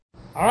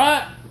All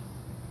right.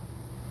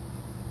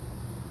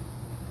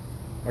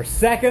 Our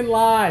second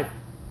live.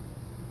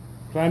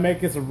 Try and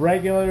make this a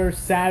regular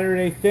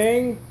Saturday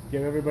thing.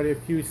 Give everybody a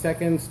few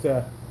seconds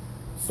to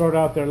sort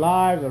out their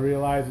lives. I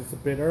realize it's a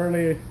bit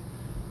early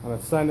on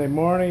a Sunday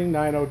morning,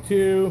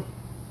 9:02.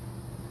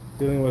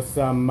 Dealing with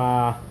some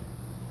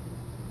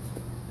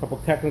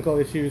couple technical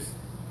issues.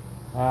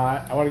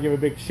 I want to give a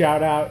big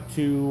shout out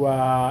to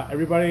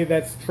everybody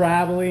that's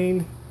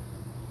traveling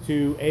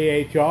to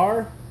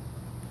AHR.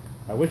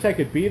 I wish I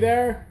could be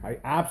there. I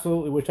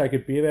absolutely wish I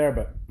could be there,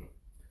 but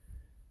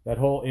that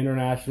whole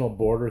international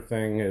border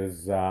thing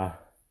is a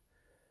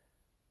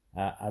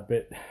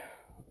bit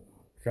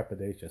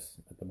trepidatious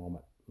at the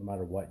moment, no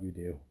matter what you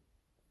do.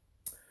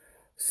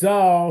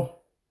 So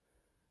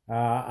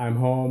I'm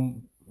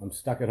home. I'm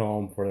stuck at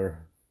home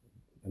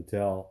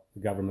until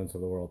the governments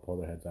of the world pull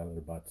their heads out of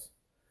their butts.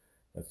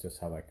 That's just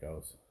how that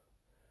goes.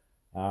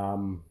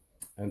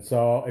 And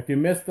so if you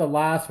missed the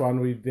last one,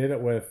 we did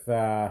it with,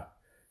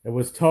 it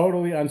was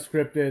totally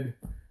unscripted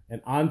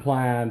and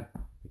unplanned.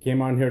 I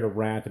came on here to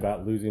rant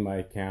about losing my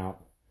account.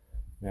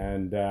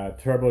 And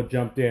Turbo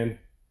jumped in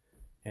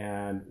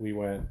and we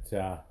went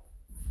for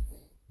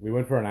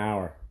an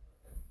hour.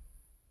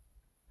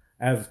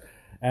 As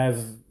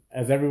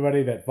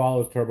everybody that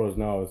follows Turbos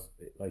knows,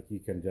 like he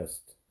can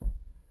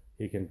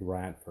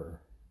rant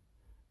for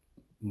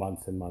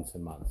months and months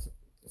and months.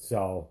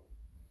 So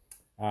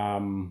I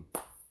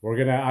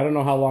don't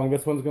know how long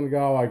this one's gonna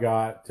go. I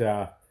got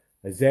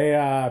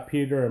Isaiah,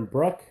 Peter, and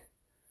Brook.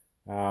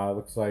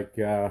 Looks like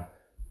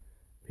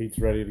Pete's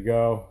ready to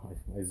go.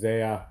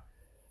 Isaiah,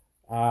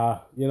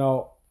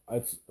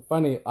 it's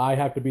funny, I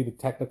have to be the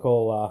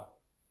technical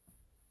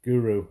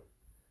guru.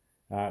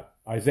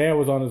 Isaiah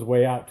was on his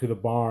way out to the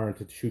barn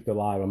to shoot the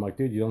live. I'm like,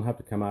 dude, you don't have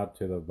to come out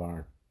to the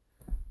barn.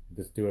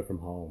 Just do it from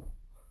home.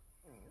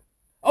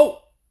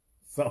 Oh!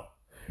 So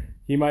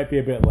he might be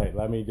a bit late.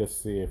 Let me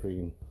just see if we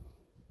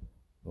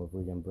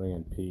can bring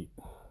in Pete.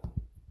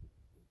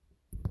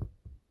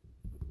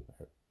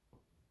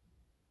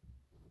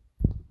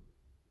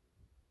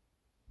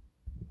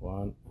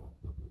 One.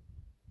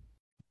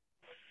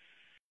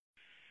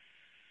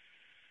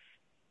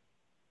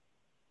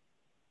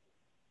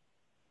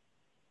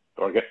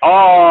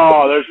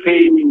 Oh, there's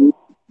Pete.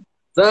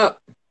 What's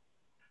up?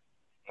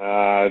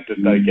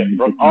 Did I get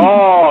Brook?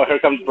 Oh, here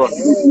comes Brook.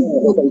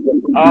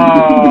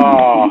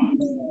 Oh,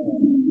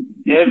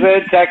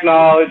 isn't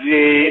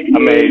technology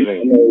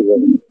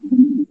amazing?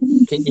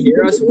 Can you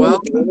hear us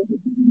well?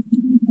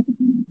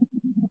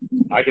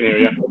 I can hear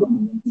you.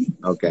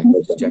 Okay,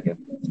 just checking.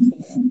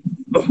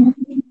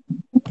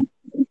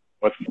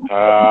 What's you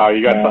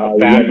got a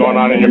fan going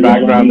on in your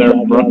background there,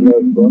 Brook?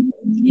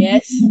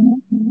 Yes.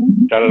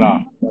 Shut it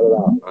off.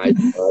 Alright.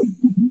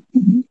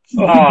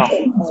 Oh.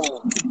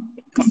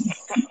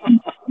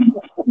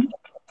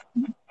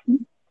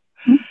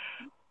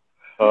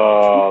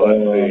 Oh,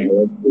 let's see.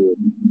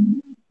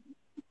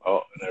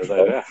 Oh, there's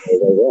that.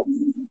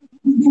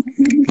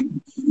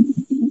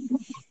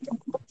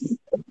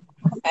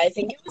 I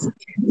think it was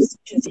Pierce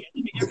because he had a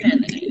bigger fan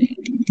than I think.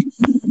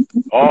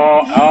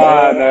 Oh,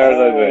 there's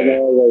Isaiah.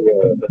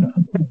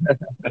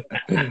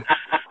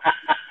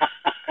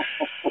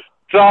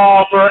 So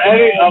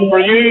for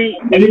you,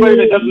 anybody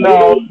that doesn't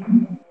know,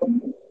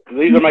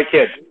 these are my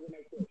kids.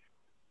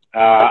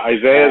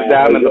 Isaiah's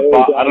down at the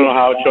bottom. I don't know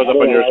how it shows up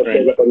on your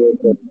screen, but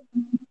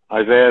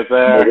Isaiah's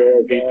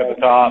there. Pete's at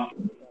the top.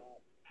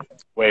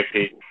 Wave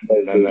Pete.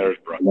 And then there's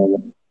Brook.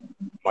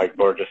 My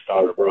gorgeous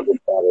daughter, Brook.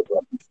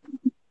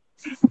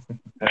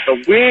 And so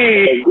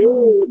we're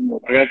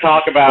going to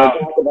talk about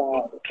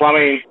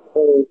plumbing,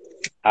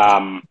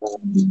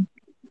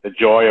 the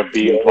joy of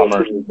being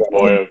plumbers, the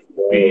joy of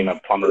being a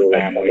plumber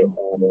family,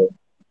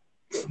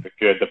 the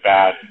good, the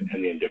bad,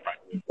 and the indifferent.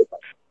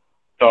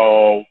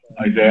 So,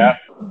 Isaiah,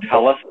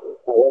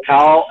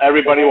 tell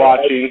everybody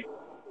watching.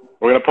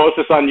 We're going to post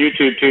this on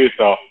YouTube too,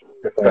 so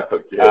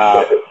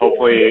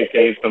hopefully it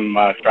gains some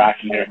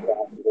traction here.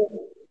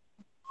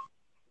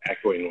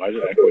 Echoing. Why is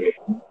it echoing?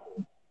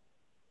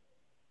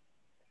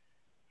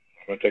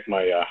 I'm going to take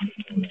my...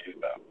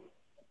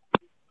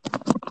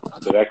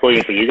 Is it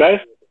echoing for you guys?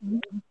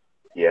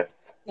 Yeah.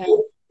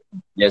 No,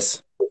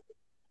 Yes.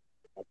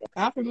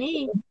 not for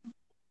me.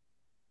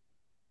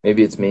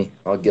 Maybe it's me.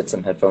 I'll get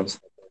some headphones.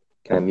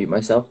 Can I mute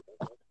myself?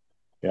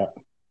 Yeah.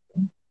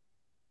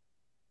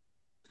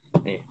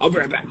 Hey, I'll be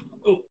right back.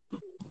 Oh.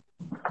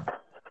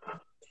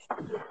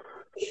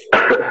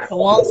 The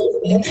walls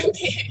open.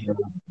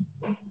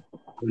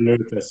 We're new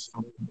to this.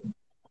 I'm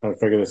trying to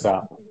figure this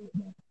out.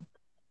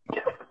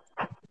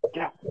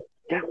 Yeah.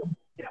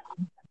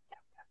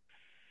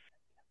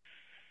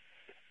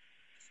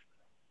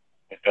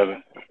 It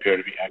doesn't appear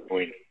to be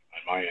echoing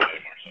on my end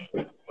anymore, so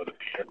was it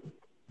Peter?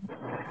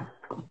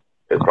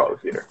 It's probably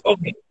Peter.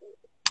 Okay.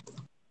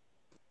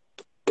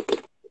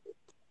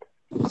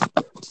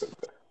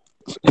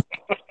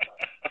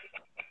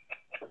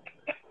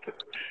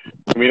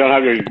 We don't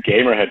have your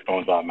gamer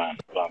headphones on, man.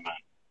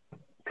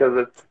 Because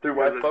it's through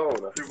my phone.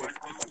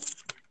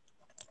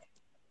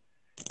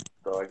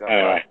 So I got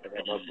Anyway.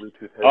 my Bluetooth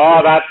tooth.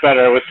 Oh, that's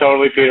better. It was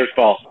totally Peter's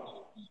fault.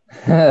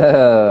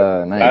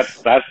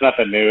 Nice. That's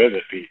nothing new, is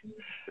it, Pete?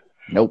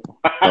 Nope.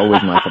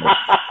 Always my fault.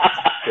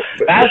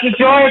 That's the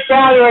joy of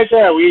family right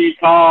there. We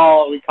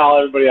call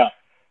everybody up.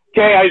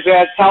 Okay,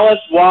 Isaiah, tell us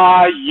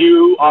why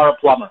you are a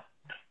plumber.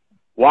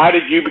 Why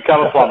did you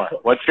become a plumber?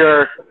 What's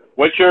your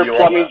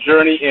plumbing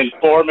journey in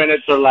 4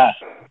 minutes or less?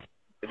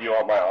 Do you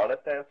want my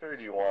honest answer, or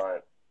do you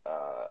want?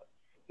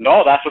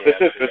 No, that's what this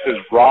is. This is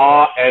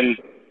raw and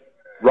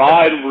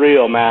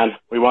real, man.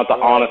 We want the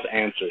honest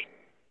answers.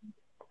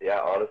 Yeah,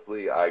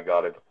 honestly, I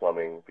got into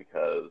plumbing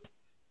because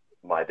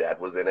my dad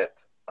was in it.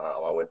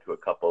 I went to a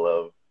couple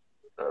of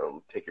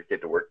take your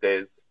kid to work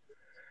days,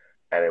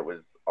 and it was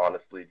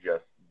honestly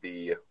just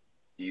the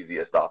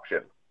easiest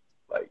option.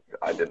 Like,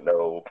 I didn't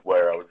know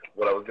what I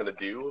was gonna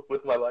do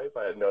with my life.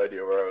 I had no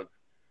idea where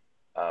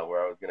I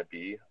was gonna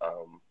be.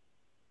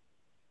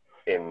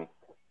 In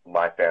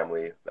my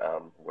family,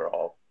 we're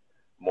all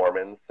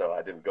Mormons, so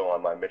I didn't go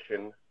on my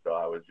mission. So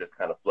I was just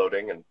kind of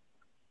floating, and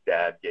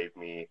Dad gave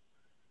me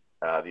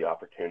the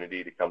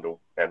opportunity to come to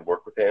and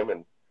work with him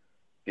and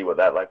see what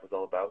that life was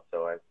all about.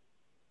 So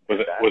was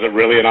it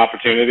really an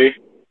opportunity?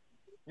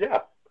 Yeah.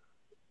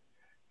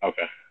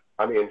 Okay.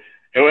 I mean,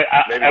 it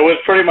was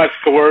pretty much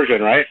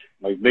coercion, right?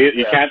 Like,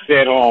 you can't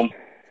stay at home,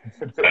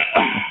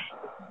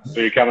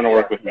 so you're coming to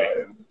work with me.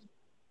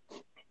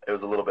 It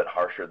was a little bit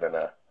harsher than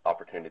an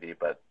opportunity,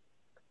 but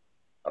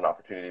an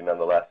opportunity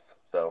nonetheless.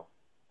 So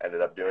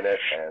ended up doing it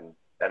and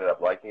ended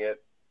up liking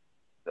it.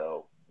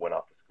 So went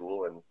off to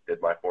school and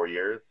did my 4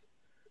 years.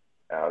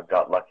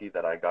 Got lucky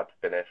that I got to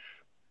finish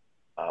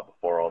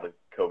before all the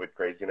COVID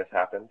craziness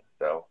happened.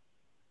 So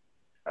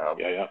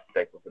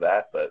thankful for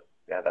that. But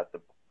yeah,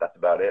 that's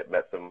about it.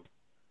 Met some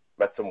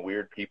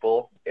weird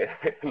people in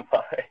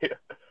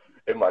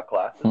my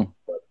classes,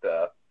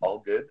 but all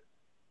good.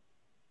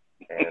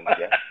 And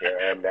yeah, here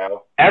I am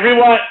now.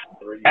 Everyone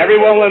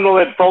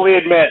will fully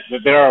admit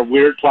that there are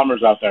weird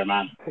plumbers out there,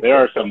 man. There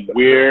are some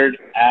weird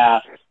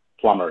ass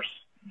plumbers.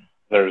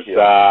 There's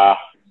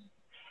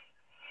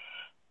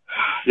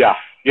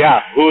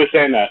Who was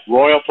saying that?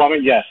 Royal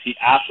Plumbing? Yes, he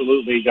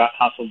absolutely got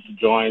hustled to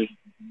join.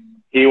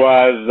 He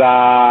was,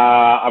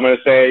 I'm going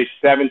to say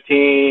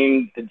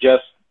 17, 18 to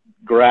just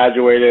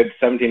graduated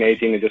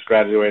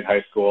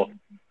high school,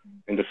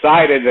 and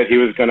decided that he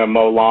was going to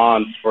mow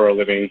lawns for a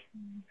living.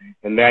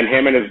 And then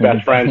him and his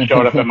best friend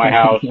showed up at my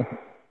house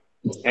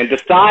and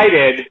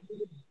decided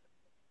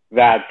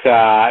that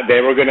they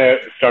were going to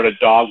start a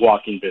dog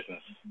walking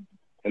business.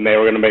 And they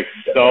were going to make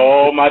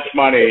so much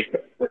money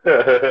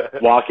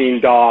walking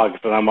dogs.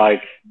 And I'm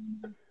like,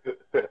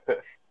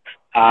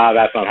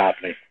 that's not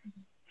happening.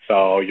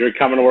 So you're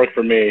coming to work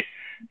for me.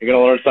 You're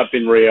going to learn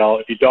something real.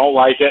 If you don't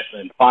like it,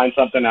 then find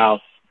something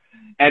else.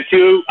 And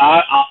to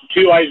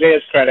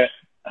Isaiah's credit,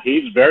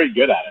 he's very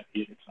good at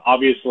it. It's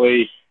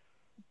obviously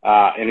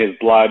in his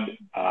blood.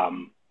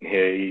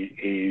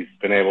 He's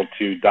been able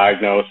to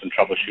diagnose and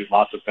troubleshoot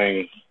lots of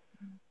things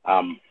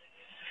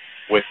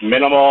with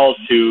minimal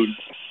to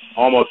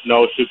almost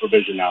no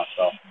supervision now.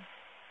 So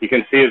you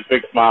can see his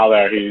big smile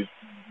there. We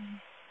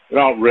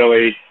don't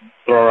really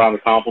throw around the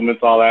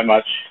compliments all that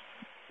much.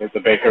 It's a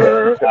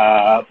Baker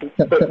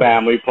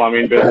family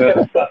plumbing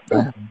business.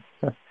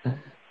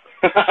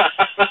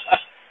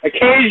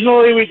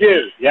 Occasionally we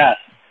do, yes.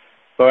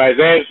 So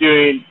Isaiah's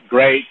doing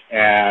great,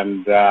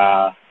 and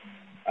the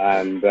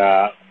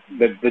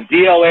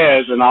deal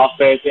is, and I'll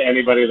say it to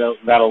anybody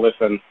that'll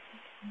listen.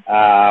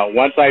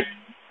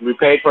 We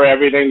paid for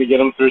everything to get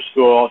him through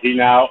school. He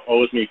now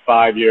owes me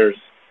 5 years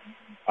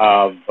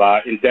of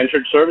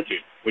indentured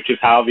servitude, which is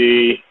how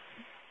the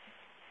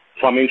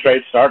plumbing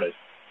trade started.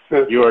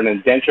 You are an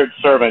indentured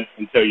servant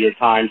until your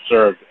time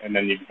served, and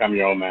then you become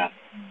your own man.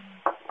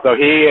 So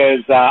he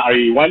is, are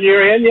you 1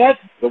 year in yet?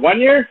 The 1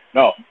 year?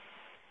 No.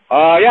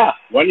 1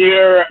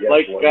 year, yes,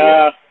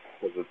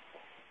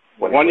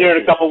 1 year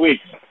and a couple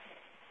weeks.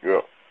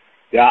 Yeah.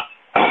 Yeah.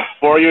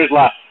 4 years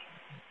left.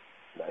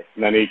 Nice.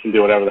 And then he can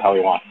do whatever the hell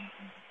he wants.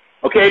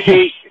 Okay,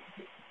 Pete,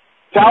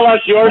 tell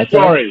us your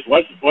story.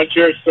 What's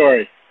your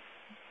story?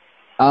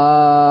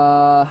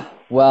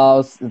 Well,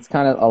 it's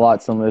kind of a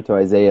lot similar to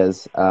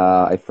Isaiah's.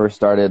 I first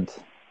started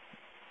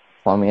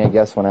plumbing, I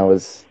guess, when I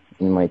was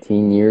in my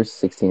teen years,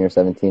 16 or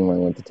 17, when I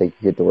went to take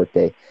a kid to work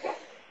day.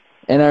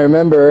 And I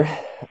remember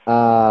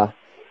I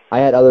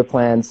had other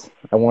plans.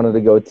 I wanted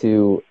to go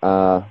to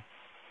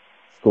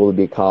school to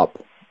be a cop,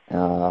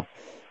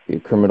 be a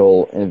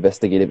criminal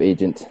investigative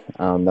agent.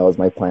 That was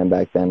my plan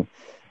back then.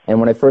 And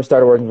when I first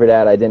started working for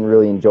Dad, I didn't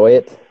really enjoy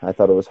it. I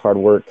thought it was hard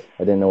work.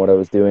 I didn't know what I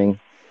was doing.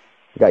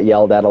 I got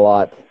yelled at a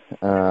lot.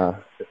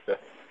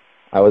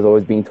 I was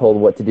always being told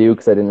what to do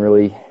because I didn't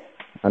really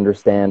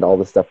understand all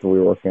the stuff that we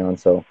were working on.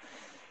 So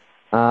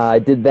I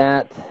did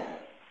that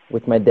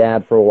with my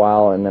dad for a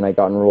while, and then I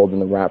got enrolled in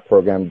the RAP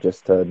program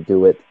just to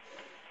do it,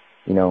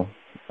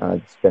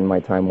 spend my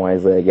time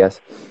wisely, I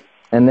guess.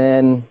 And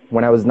then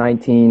when I was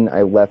 19,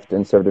 I left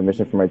and served a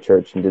mission for my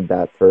church and did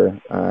that for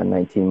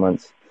 19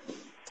 months.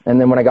 And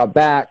then when I got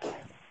back,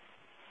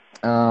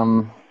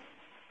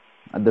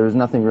 there was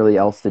nothing really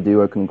else to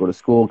do. I couldn't go to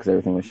school because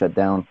everything was shut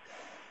down.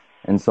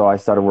 And so I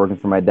started working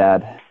for my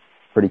dad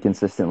pretty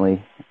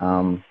consistently.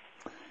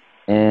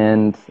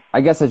 And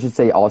I guess I should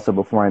say also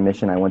before my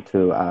mission, I went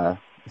to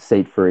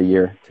state for a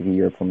year, took a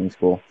year of plumbing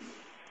school.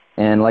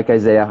 And like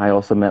Isaiah, I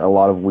also met a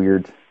lot of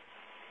weird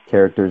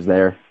characters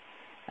there,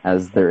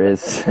 as there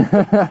is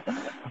a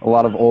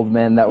lot of old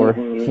men that were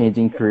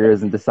changing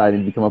careers and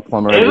deciding to become a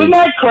plumber. Isn't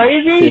that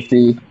crazy?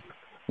 50.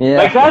 Yeah.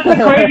 Like, that's the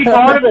crazy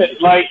part of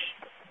it. Like,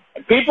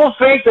 people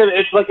think that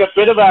it's like a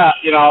bit of a,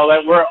 you know,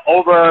 that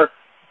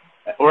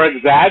we're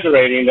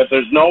exaggerating, that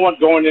there's no one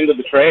going into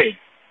the trade.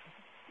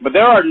 But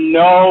there are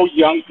no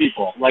young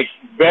people, like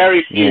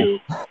very few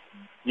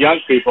young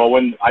people.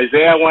 When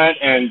Isaiah went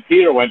and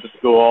Peter went to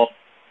school,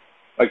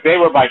 like they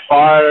were by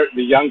far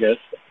the youngest.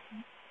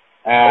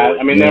 And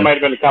I mean, there might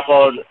have been a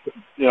couple,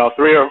 you know,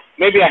 three or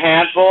maybe a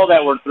handful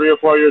that were 3 or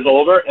 4 years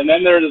older. And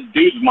then there's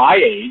dudes my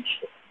age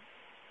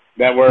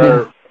that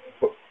were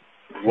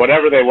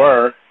whatever they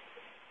were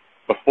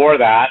before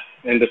that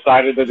and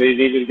decided that they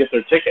needed to get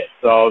their ticket.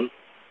 So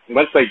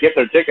once they get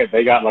their ticket,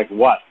 they got like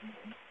what,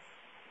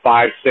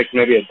 5, 6,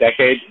 maybe a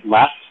decade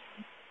left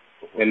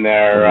in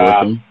their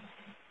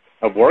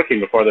of working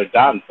before they're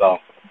done. So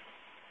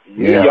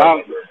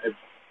young,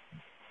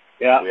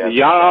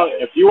 young.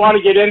 If you want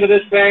to get into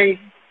this thing,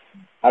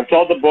 I've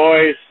told the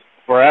boys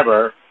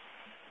forever,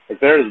 if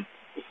there's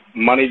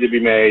money to be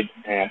made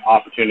and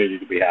opportunity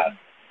to be had.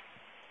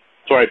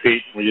 Sorry,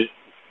 Pete, will you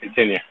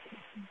continue?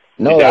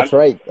 No, that's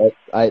right.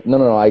 I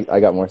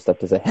got more stuff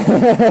to say.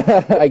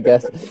 I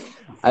guess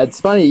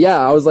it's funny. Yeah,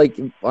 I was like,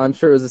 I'm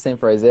sure it was the same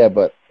for Isaiah,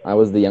 but I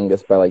was the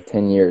youngest by like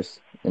 10 years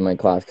in my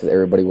class because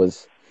everybody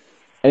was.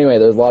 Anyway,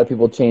 there's a lot of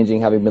people changing,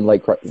 having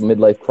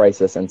midlife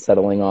crisis, and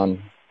settling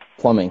on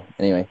plumbing.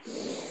 Anyway,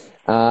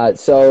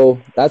 so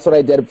that's what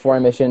I did before my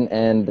mission,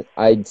 and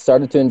I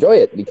started to enjoy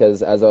it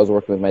because as I was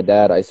working with my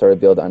dad, I started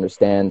to be able to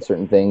understand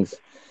certain things.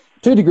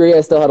 To a degree,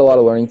 I still had a lot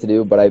of learning to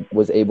do, but I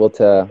was able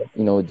to,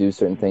 you know, do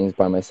certain things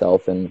by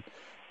myself and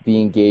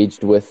be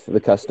engaged with the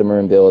customer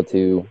and be able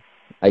to,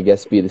 I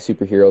guess, be the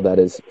superhero that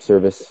is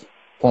service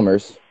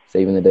plumbers,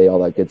 saving the day, all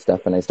that good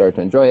stuff. And I started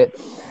to enjoy it.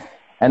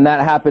 And that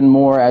happened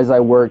more as I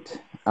worked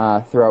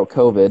throughout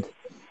COVID.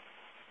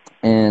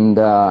 And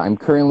I'm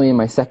currently in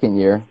my second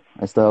year.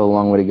 I still have a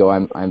long way to go.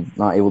 I'm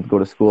not able to go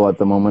to school at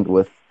the moment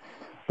with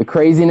the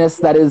craziness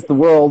that is the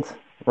world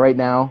right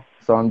now.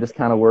 So I'm just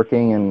kind of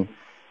working and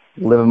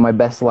living my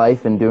best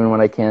life and doing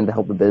what I can to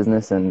help the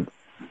business. And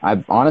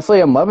I'm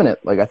loving it.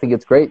 Like, I think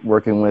it's great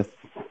working with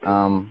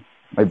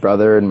my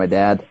brother and my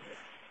dad.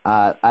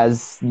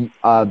 As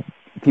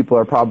people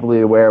are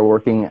probably aware,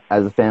 working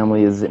as a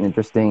family is an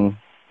interesting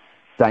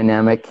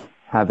dynamic,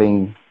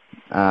 having,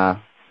 I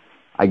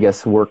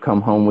guess, work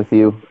come home with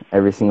you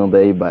every single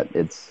day, but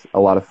it's a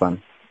lot of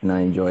fun and I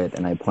enjoy it,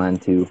 and I plan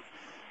to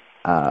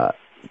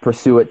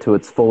pursue it to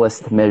its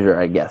fullest measure,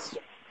 I guess.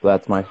 So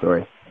that's my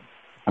story.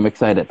 I'm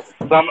excited.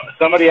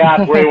 Somebody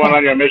asked where you went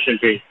on your mission,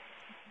 Pete.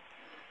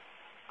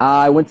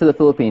 I went to the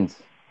Philippines.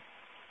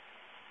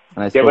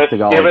 And I spoke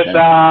Tagalog.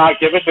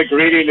 Give us a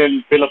greeting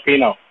in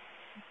Filipino.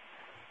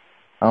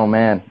 Oh,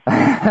 man.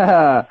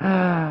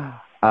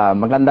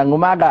 Magandang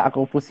umaga.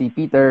 Ako po si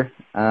Peter.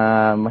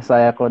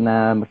 Masaya ko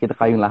na makita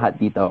kayong lahat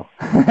dito.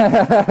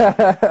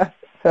 I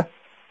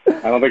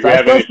don't think we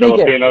have any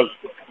Filipinos.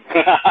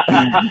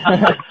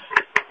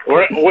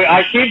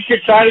 I keep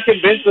trying to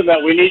convince them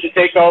that we need to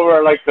take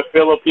over, like, the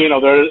Filipino.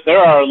 There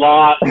are a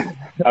lot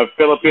of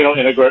Filipino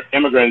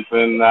immigrants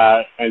in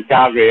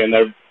Calgary, and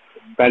they're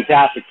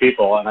fantastic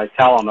people. And I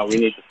tell them that we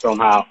need to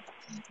somehow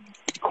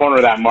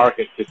corner that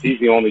market because he's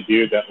the only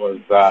dude that was.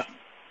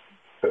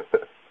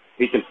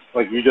 He can,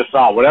 like you just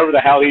saw, whatever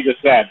the hell he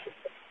just said.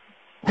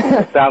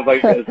 It sounds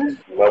like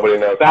nobody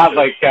knows. Sounds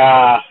like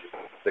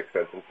 6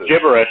 sentences.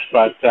 Gibberish,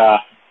 but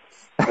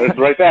it's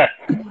right there.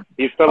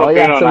 He's Filipino. Oh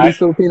yeah, so he's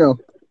Filipino.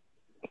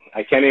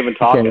 I can't even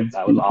talk it.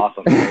 That was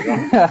awesome.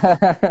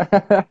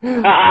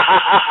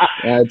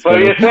 Yeah, so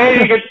you're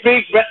saying you can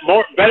speak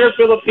better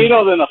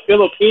Filipino than the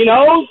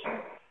Filipinos?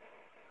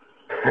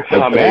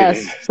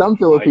 Yes, some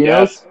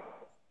Filipinos.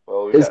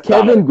 Well, is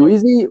Kevin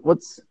Guizi?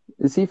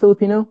 Is he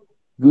Filipino?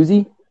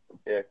 Guizi?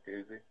 Yeah,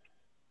 Guizi.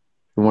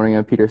 Good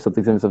morning, Peter.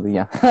 Something.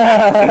 Yeah.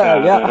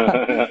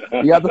 Yeah.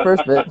 You got the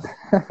first bit.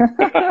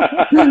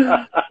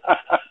 Yeah.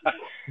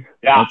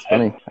 That's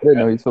funny. I didn't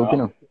know he's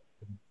Filipino.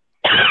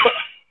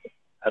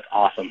 That's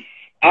awesome.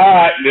 All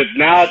right,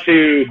 now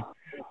to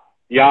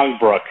young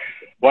Brook.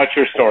 What's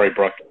your story,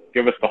 Brook?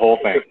 Give us the whole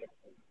thing.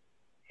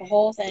 The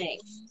whole thing.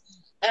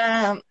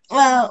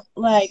 Well,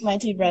 like my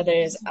 2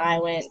 brothers, I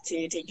went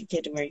to take a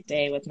kid to work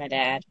day with my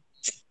dad.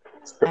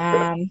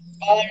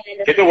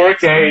 Kid to work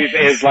day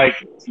is like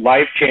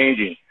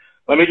life-changing.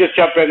 Let me just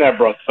jump in there,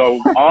 Brook.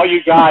 So all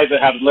you guys that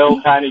have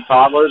little tiny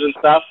toddlers and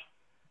stuff,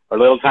 or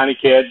little tiny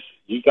kids,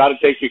 you got to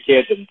take your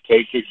kids and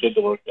take your kid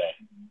to work day.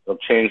 It'll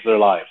change their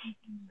lives.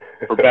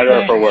 For better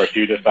or for worse,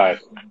 you decide.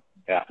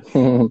 Yeah.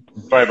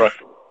 Sorry, Brook.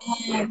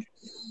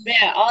 But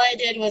yeah, all I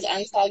did was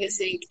unclog a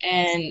sink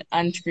and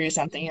unscrew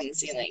something in the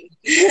ceiling.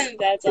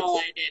 That's all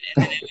I did,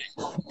 and then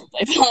I went to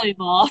play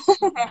volleyball.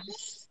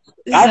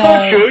 That's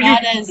not So true.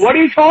 not as. What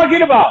are you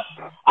talking about?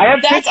 I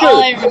have That's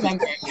all pictures. I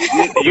remember.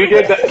 You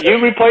did you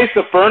replaced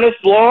the furnace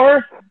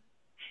blower,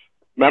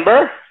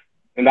 remember?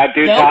 In that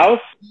dude's Nope.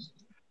 house?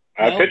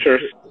 I have Nope.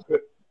 pictures.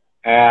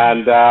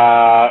 And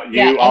Yeah,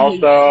 you ugly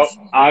also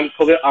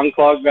ones.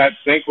 unclogged that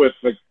sink with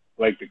the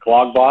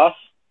clog boss.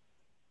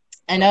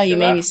 I know you Did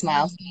made that? me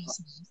smile.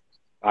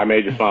 I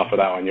made you smile for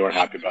that one. You weren't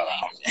happy about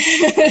that one.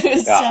 It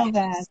was Yeah. so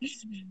bad.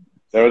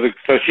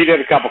 So she did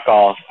a couple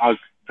calls.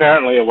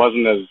 Apparently it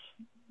wasn't as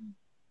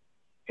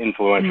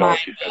influential as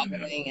she said.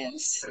 Mind-boggling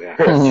is. Yeah.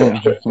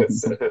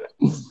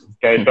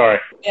 Okay, sorry.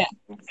 Yeah.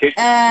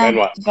 Then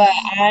what? But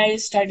I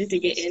started to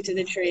get into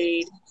the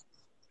trade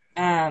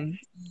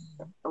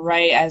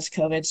right as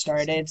COVID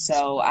started,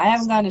 so I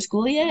haven't gone to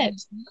school yet,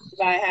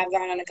 but I have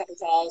gone on a couple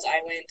calls.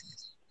 I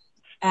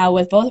went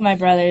with both of my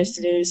brothers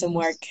to do some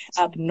work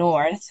up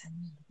north,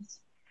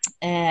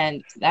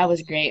 and that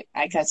was great.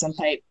 I cut some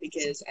pipe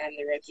because I'm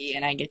the rookie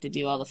and I get to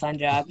do all the fun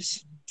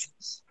jobs.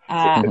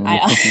 I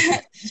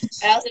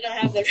also don't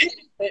have the right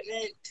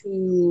equipment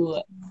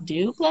to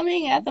do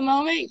plumbing at the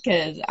moment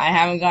because I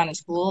haven't gone to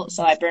school,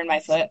 so I burned my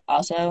foot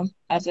also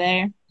up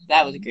there.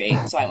 That was great,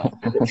 so I went.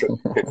 I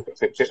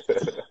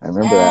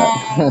remember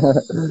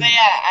that. But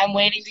yeah, I'm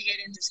waiting to get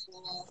into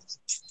school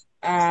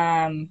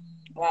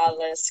while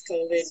this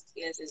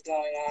COVID-ness is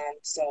going on,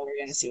 so we're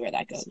gonna see where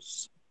that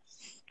goes.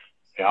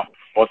 Yeah.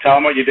 Well, tell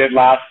them what you did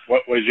last.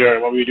 What were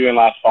you doing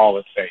last fall?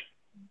 Let's say,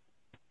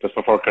 just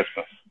before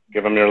Christmas.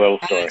 Give them your little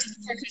story.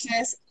 For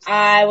Christmas,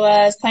 I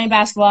was playing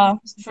basketball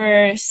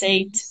for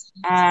state.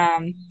 We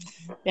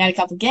had a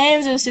couple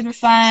games. It was super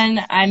fun.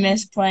 I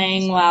missed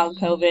playing while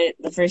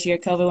the first year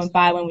COVID went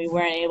by when we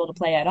weren't able to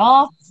play at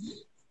all.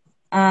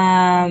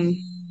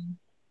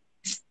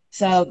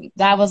 So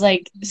that was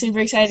like super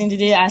exciting to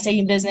do. I was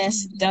taking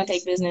business. Don't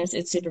take business.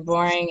 It's super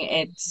boring.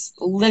 It's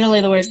literally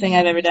the worst thing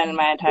I've ever done in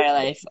my entire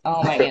life.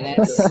 Oh my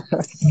goodness.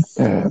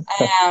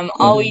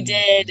 All we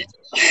did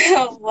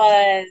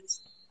was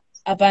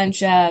a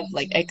bunch of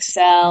like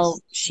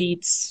Excel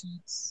sheets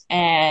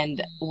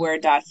and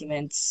Word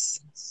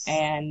documents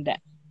and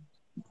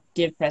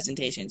give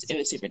presentations. It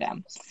was super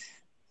dumb.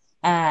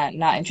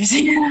 Not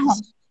interesting at all.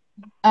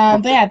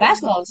 But yeah,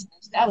 basketball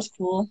that was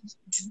cool.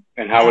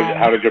 And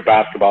how did your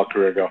basketball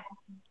career go?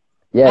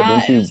 Yeah,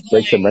 didn't it you was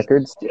break some going-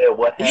 records? Yeah,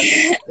 what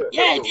happened?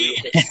 Yeah, I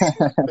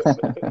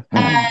did.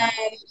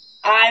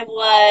 I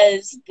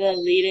was the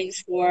leading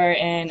scorer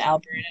in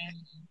Alberta.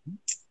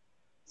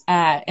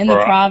 In the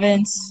Or,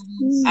 province.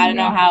 I don't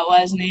know how it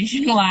was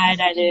nationwide.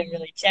 I didn't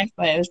really check,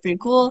 but it was pretty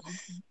cool.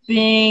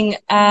 Being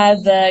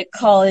the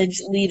college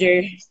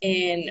leader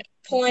in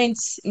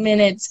points,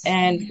 minutes,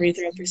 and free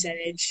throw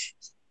percentage.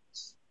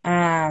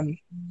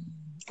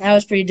 That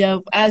was pretty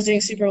dope. I was doing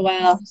super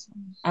well,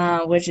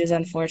 which is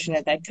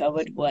unfortunate that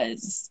COVID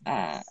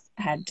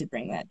had to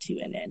bring that to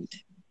an end.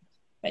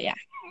 But yeah.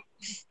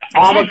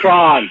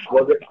 Omicron.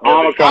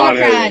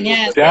 Omicron,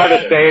 yeah.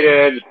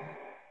 Devastated.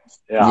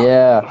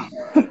 Yeah.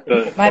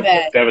 My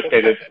bad.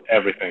 Devastated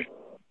everything.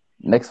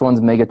 Next one's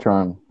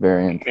Megatron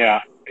variant.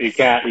 Yeah. You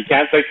can't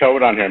say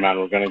COVID on here, man.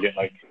 We're gonna get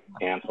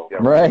canceled.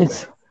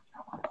 Right.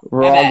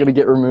 We're My all bad. gonna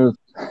get removed.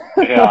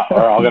 Yeah,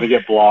 we're all gonna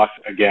get blocked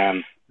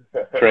again.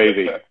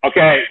 Crazy.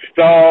 Okay,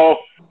 so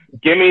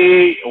give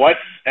me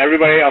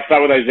everybody. I'll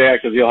start with Isaiah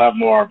because you'll have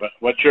more. But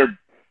what's your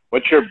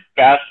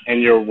best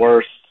and your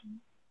worst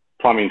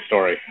plumbing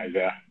story,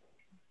 Isaiah?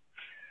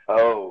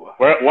 Oh.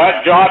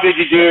 What job did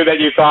you do that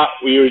you thought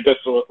you were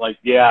just like,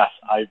 yes,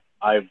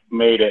 I've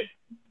made it?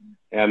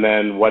 And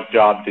then what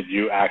job did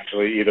you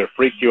actually either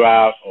freak you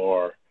out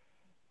or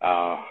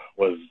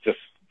was just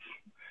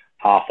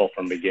awful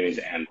from beginning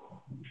to end?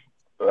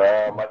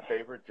 My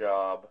favorite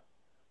job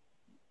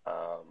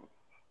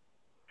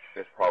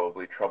is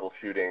probably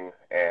troubleshooting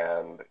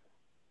and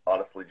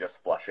honestly just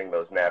flushing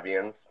those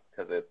Navians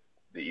because it's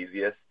the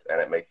easiest and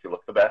it makes you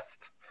look the best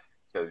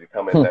because you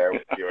come in there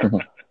with your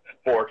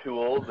 4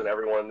 tools and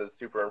everyone is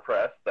super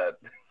impressed that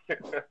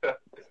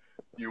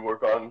you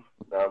work on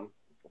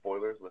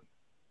boilers with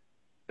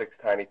 6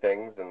 tiny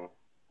things. And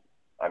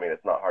I mean,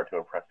 it's not hard to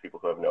impress people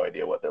who have no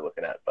idea what they're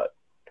looking at, but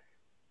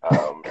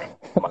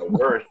my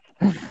worst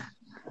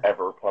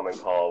ever plumbing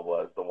call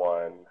was the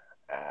one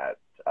at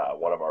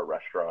one of our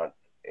restaurants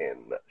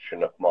in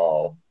Chinook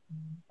Mall.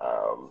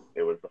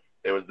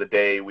 It was the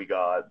day we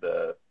got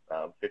the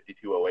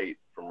 5208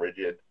 from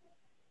Rigid.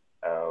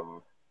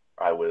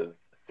 I was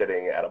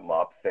sitting at a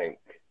mop sink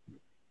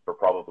for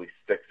probably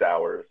 6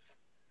 hours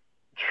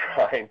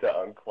trying to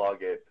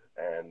unclog it,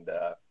 and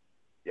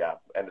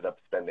ended up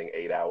spending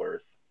 8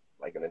 hours,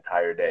 like an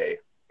entire day,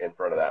 in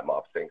front of that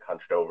mop sink,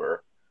 hunched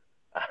over.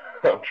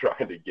 I'm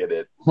trying to get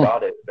it.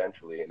 Got it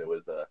eventually, and it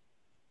was a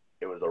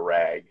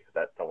rag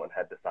that someone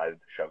had decided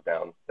to shove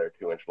down their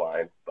 2-inch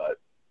line, but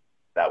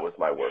that was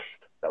my worst.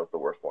 That was the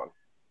worst one,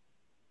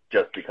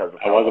 just because of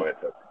how long it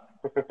took.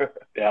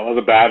 Yeah, it was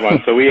a bad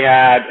one. So we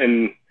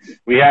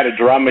we had a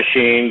drum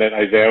machine that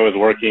Isaiah was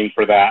working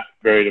for that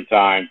period of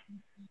time,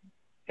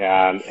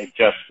 and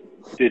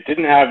it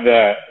didn't have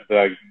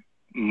the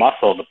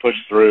muscle to push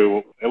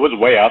through. It was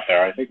way out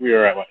there. I think we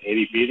were at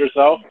 80 feet or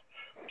so.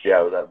 Yeah,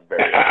 it was at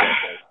very.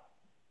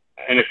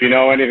 And if you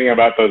know anything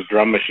about those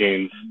drum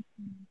machines,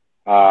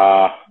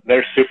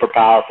 they're super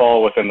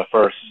powerful within the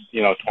first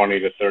 20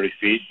 to 30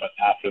 feet, but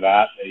after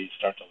that they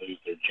start to lose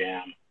their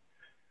jam.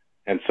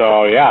 And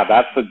so yeah,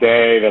 that's the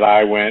day that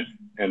I went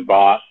and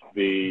bought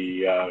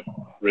the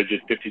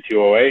Rigid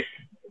 5208,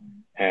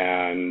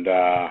 and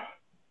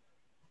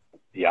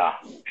yeah,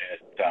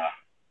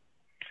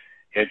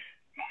 it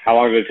how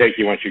long did it take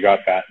you once you got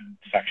that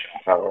section?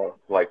 I don't know,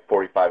 like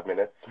 45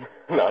 minutes,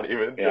 not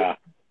even. Yeah.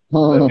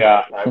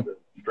 Yeah. Time to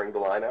string the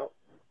line out.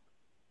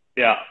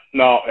 Yeah,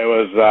 no, it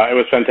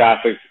was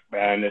fantastic,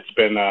 and it's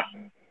been a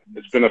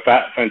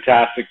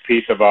fantastic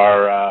piece of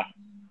our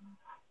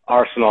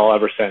arsenal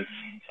ever since.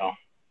 So,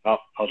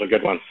 those are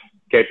good ones.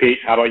 Okay, Pete,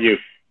 how about you?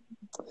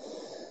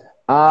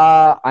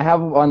 I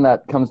have one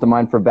that comes to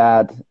mind for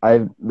bad.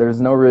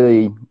 There's no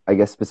really, I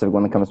guess, specific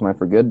one that comes to mind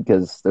for good,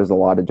 because there's a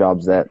lot of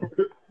jobs that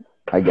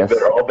I guess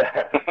they're all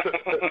bad.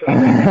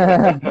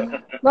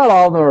 Not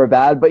all of them are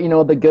bad, but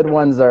the good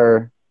ones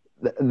are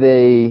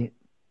they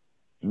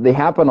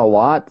happen a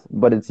lot,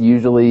 but it's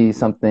usually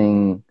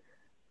something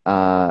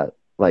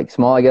like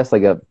small, I guess,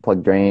 like a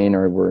plug drain,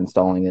 or we're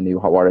installing a new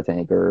hot water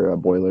tank or a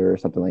boiler or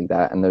something like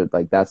that. And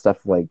like that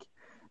stuff like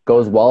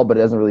goes well, but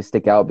it doesn't really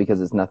stick out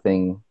because it's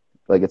nothing,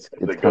 like it's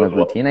kind of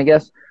routine, I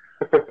guess.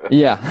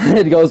 Yeah,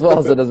 it goes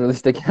well, so it doesn't really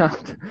stick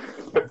out.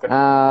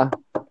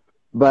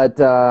 But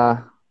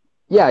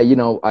yeah,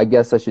 I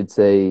guess I should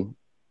say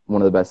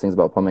one of the best things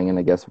about plumbing, and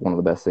I guess one of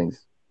the best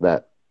things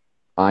that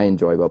I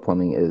enjoy about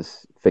plumbing,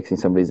 is fixing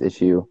somebody's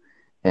issue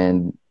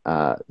and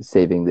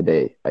saving the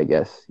day, I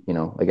guess.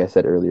 Like I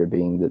said earlier,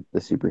 being the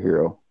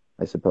superhero,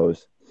 I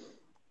suppose.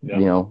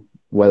 Yeah.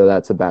 Whether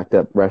that's a backed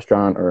up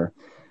restaurant or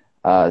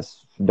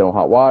no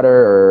hot water,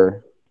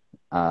 or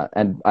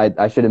and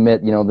I should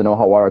admit, the no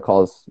hot water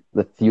calls,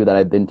 the few that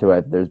I've been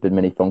to, there's been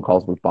many phone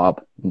calls with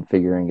Bob and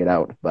figuring it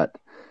out. But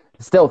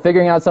still,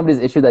 figuring out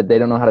somebody's issue that they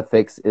don't know how to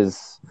fix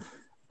is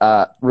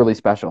really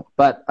special.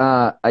 But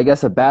I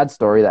guess a bad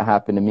story that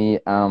happened to me,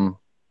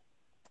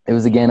 it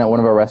was again at one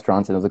of our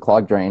restaurants, and it was a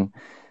clogged drain.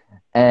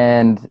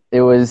 And it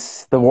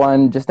was the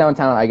one just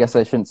downtown. I guess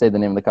I shouldn't say the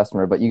name of the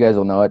customer, but you guys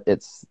will know it.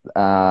 It's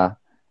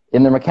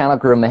in their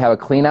mechanical room. They have a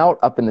clean out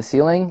up in the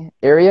ceiling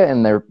area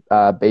in their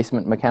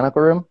basement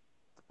mechanical room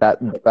that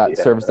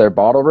serves their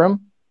bottle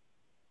room.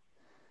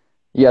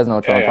 You guys know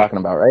what I'm talking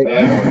about, right?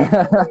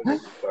 Yeah.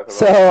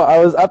 So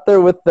I was up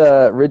there with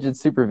the Rigid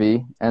Super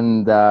V,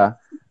 and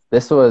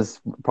this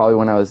was probably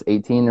when I was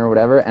 18 or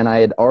whatever, and I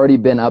had already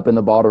been up in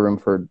the bottle room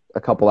for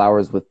a couple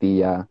hours with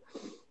the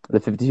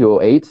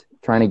 5208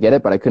 trying to get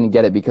it, but I couldn't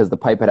get it because the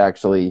pipe had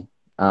actually,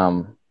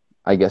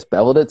 I guess,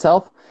 beveled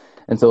itself,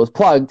 and so it was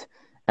plugged.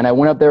 And I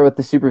went up there with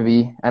the Super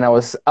V, and I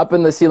was up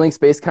in the ceiling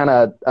space, kind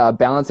of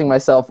balancing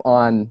myself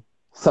on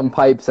some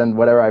pipes and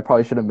whatever I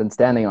probably shouldn't have been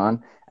standing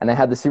on, and I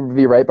had the Super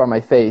V right by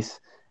my face.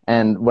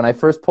 And when I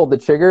first pulled the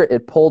trigger,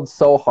 it pulled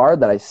so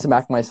hard that I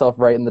smacked myself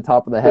right in the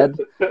top of the head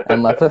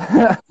and left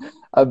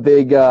a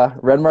big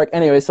red mark.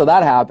 Anyway, so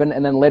that happened.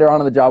 And then later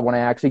on in the job, when I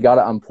actually got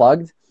it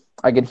unplugged,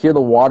 I could hear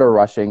the water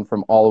rushing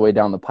from all the way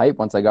down the pipe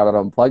once I got it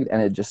unplugged,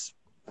 and it just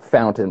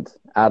fountained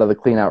out of the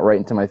clean out right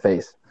into my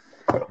face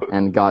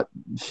and got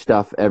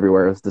stuff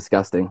everywhere. It was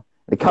disgusting.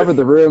 It covered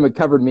the room. It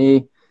covered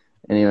me.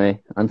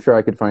 Anyway, I'm sure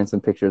I could find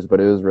some pictures, but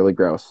it was really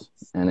gross,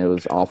 and it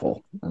was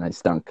awful, and I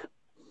stunk.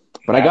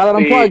 But I got it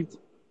unplugged.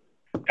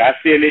 That's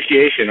the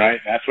initiation, right?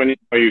 That's when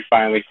you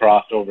finally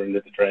crossed over into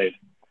the trade.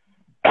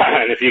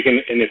 And if you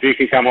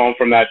can come home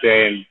from that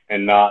day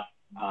and not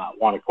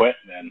want to quit,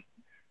 then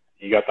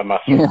you got the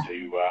mustard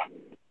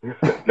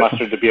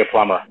to be a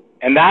plumber.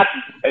 And that's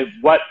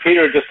what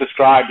Peter just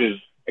described is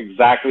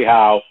exactly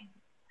how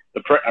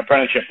the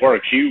apprenticeship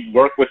works. You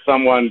work with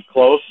someone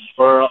close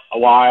for a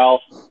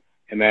while,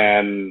 and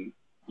then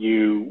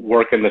you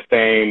work in the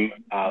same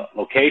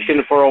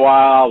location for a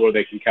while where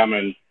they can come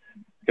and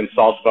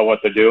consult about what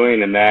they're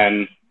doing, and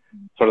then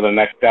sort of the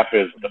next step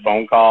is the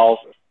phone calls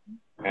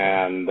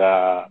and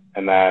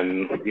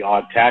then the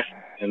odd text,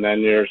 and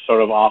then you're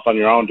sort of off on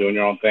your own doing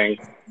your own thing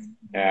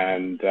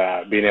and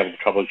being able to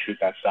troubleshoot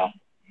that stuff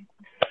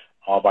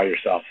all by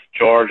yourself.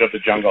 George of the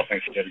Jungle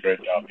thinks you did a great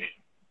job,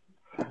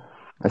 Pete.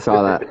 I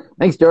saw that.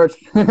 Thanks, George.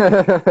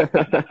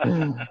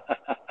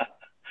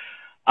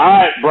 All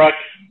right, Brooke.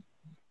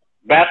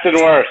 Best and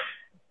worst.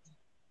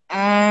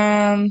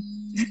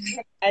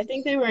 I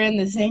think they were in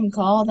the same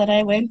call that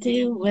I went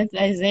to with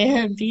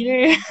Isaiah and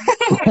Peter.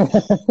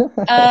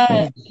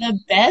 The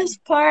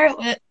best part,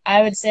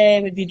 I would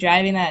say, would be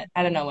driving that,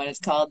 I don't know what it's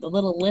called, the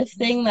little lift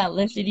thing that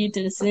lifted you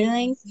to the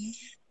ceiling.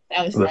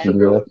 That was fun.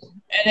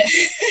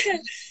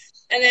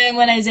 And then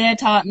when Isaiah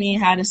taught me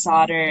how to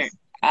solder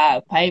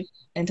pipe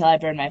until I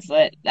burned my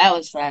foot, that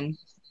was fun.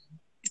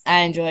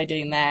 I enjoyed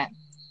doing that.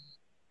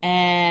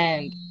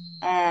 And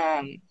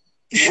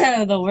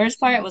the worst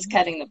part was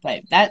cutting the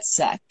pipe. That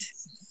sucked.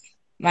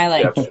 My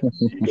like You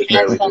could hand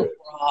barely felt do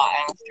raw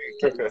after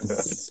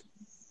because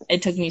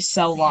it took me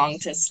so long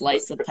to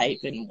slice the pipe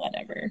in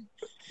whatever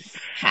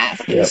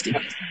half. It was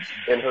stupid.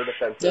 it. In her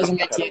defense, Those are my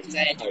kind two of because I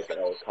had type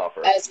L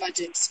copper. as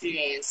much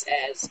experience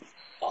as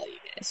all you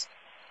guys.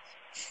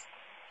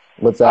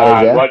 What's that,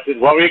 Isaiah?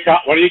 What were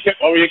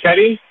you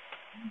cutting?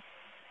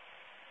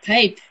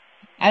 Pipe.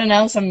 I don't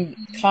know, some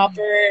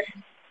copper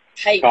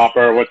pipe.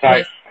 Copper. What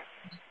type?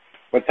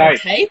 What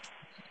type? Type?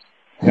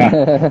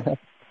 Yeah.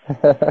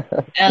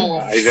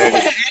 L.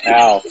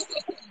 L.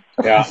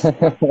 Yeah.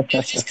 It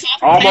was just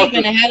copper Almost pipe,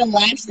 and I had to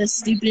latch the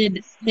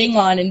stupid thing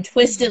on and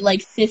twist it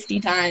like 50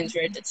 times for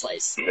it to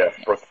slice. Yeah,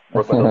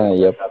 Brooklyn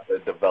Yep. have the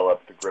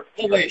developed grip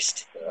The strength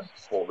worst. to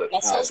hold it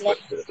Muscles, and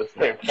twist it at the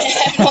same I time.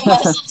 have no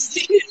muscles.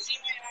 Do you see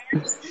my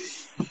arms?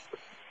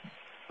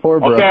 Poor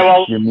Brook. Okay,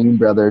 well, Your mean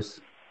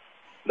brothers.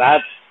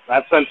 that's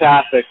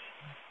fantastic.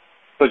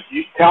 So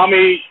you tell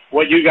me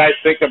what you guys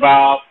think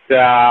about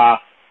the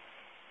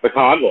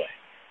convoy.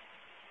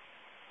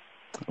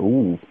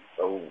 Ooh.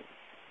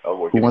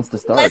 Who wants to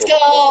start? Let's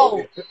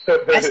go!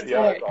 Yeah,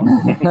 it's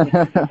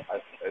awesome.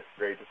 It's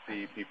great to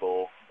see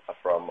people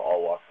from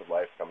all walks of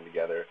life come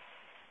together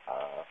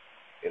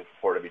in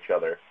support of each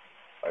other.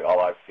 Like, all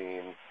I've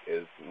seen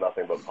is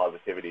nothing but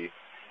positivity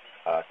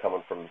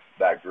coming from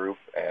that group,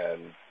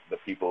 and the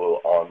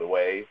people on the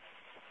way,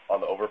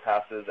 on the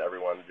overpasses,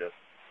 everyone just,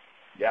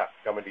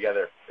 coming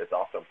together. It's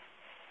awesome.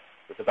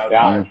 It's about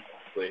time,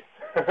 honestly.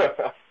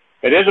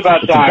 It is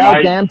about It's time.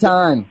 about damn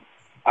time.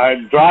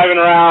 I'm driving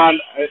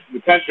around the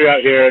country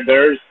out here.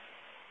 There's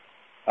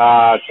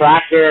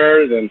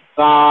tractors and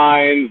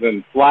signs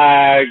and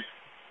flags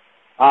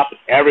up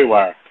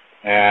everywhere,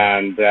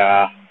 and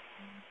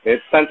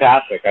it's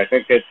fantastic. I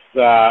think it's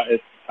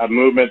a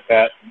movement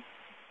that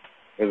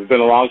has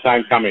been a long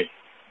time coming.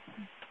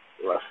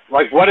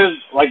 What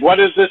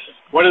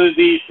are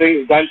these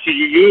things done to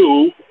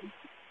you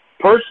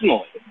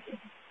personally?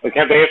 Like,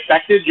 have they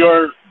affected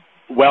your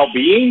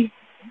well-being?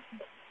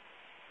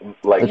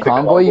 Like the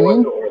convoy, you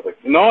mean?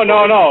 No.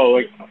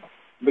 Like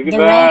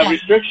the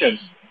restrictions.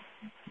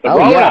 The Oh,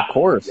 Rona. yeah, of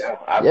course. Yeah,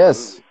 absolutely.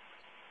 Yes.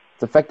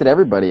 It's affected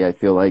everybody, I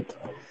feel like.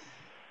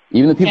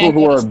 Even the people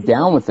who are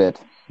down with it.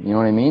 You know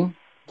what I mean?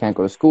 Can't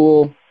go to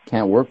school,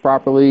 can't work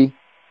properly.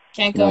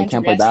 Can't go into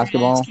can't play restaurants,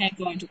 basketball. can't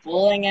go into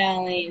bowling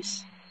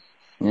alleys.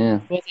 Yeah.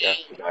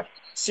 Without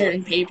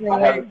certain I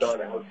paperwork. haven't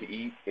gone out to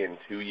eat in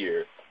 2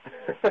 years.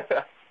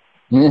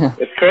 Yeah.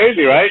 It's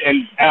crazy, right?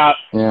 And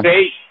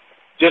state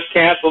just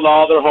canceled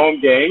all their home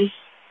games.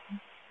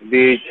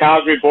 The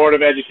Calgary Board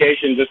of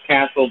Education just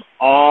canceled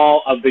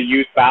all of the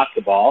youth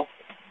basketball.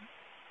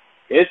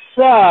 It's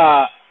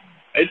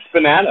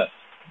bananas.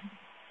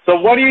 So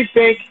what do you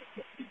think?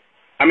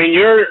 I mean,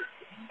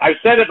 I've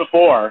said it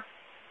before.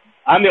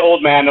 I'm the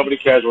old man. Nobody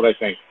cares what I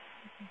think.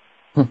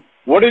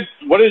 What is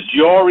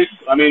your?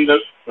 I mean,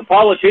 the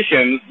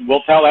politicians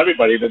will tell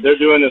everybody that they're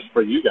doing this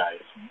for you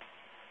guys.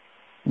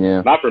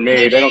 Yeah. Not for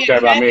me. They don't care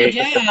about me.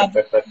 Yeah,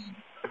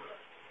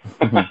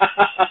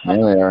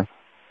 they are.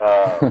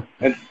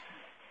 And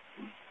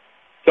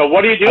so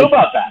what do you do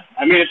about that?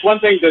 I mean, it's one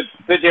thing to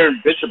sit here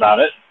and bitch about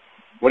it.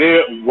 What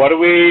do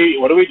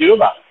we do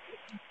about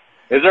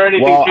it? Is there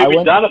anything to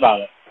be done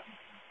about it?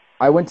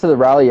 I went to the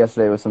rally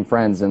yesterday with some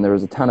friends, and there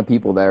was a ton of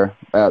people there.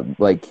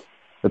 Like,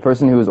 the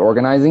person who was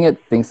organizing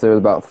it thinks there was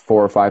about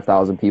 4,000 or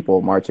 5,000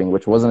 people marching,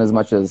 which wasn't as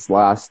much as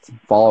last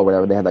fall or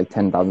whatever. They had like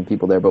 10,000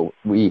 people there, but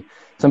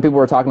some people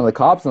were talking to the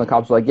cops, and the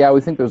cops were like, yeah, we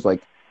think there's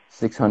like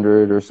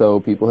 600 or so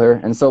people here.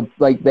 And so,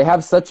 like, they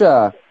have such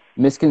a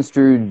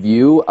misconstrued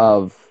view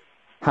of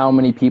how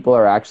many people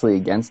are actually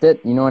against it.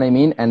 You know what I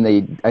mean? And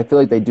I feel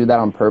like they do that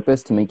on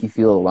purpose to make you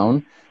feel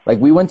alone. Like,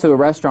 we went to a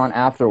restaurant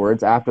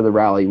afterwards, after the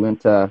rally. We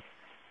went to,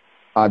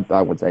 I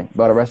would say,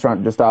 about a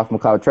restaurant just off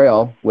McLeod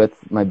Trail with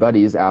my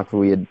buddies after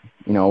we had,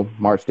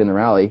 marched in the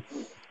rally.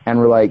 And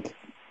we're like,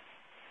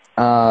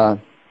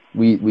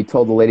 we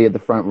told the lady at the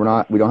front,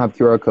 we don't have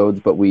QR codes,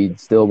 but we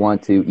still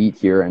want to eat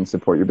here and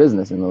support your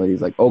business. And the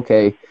lady's like,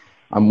 okay,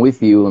 I'm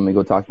with you. Let me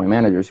go talk to my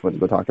manager. She went to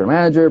go talk to her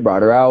manager,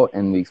 brought her out,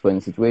 and we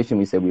explained the situation.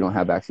 We said we don't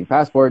have vaccine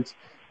passports.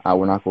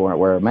 We're not going to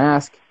wear a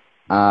mask,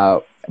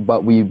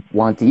 but we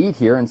want to eat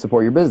here and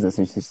support your business.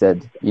 And she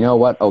said, you know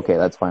what? Okay,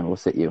 that's fine. We'll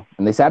sit you.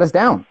 And they sat us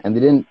down, and they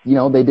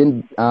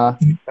didn't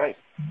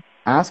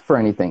ask for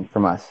anything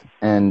from us.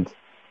 And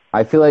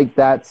I feel like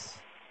that's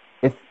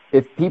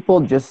if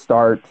people just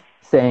start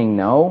saying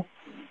no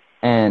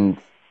and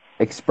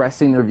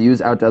expressing their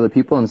views out to other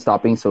people and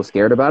stop being so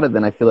scared about it,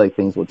 then I feel like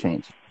things will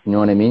change. You know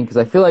what I mean? Because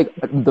I feel like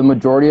the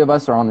majority of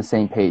us are on the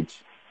same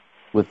page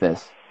with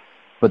this,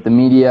 but the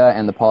media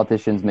and the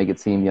politicians make it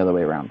seem the other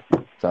way around.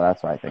 So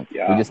that's what I think.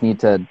 We just need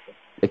to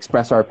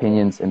express our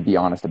opinions and be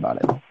honest about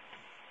it.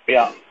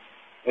 Yeah.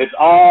 It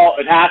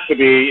has to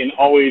be and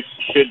always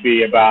should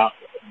be about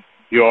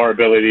your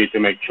ability to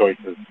make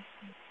choices.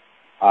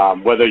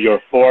 Whether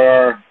you're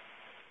for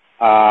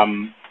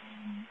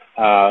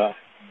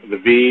the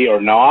V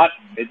or not,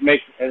 it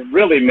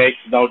really makes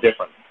no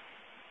difference.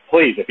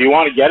 Please, if you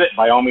want to get it,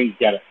 by all means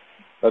get it.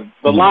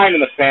 The line in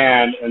the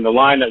sand and the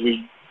line that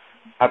we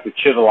have to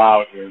chisel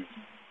out is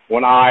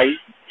when I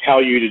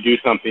tell you to do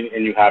something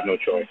and you have no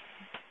choice.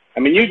 I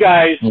mean, you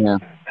guys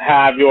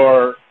have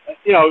your,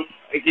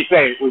 like you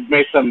say, we've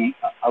made some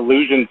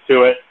allusions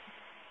to it.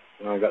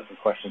 I got some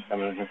questions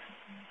coming in here.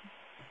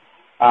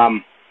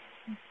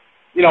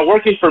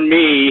 Working for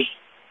me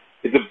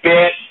is a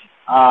bit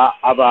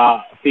of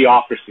a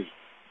theocracy,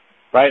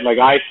 right? Like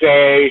I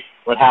say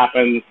what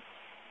happens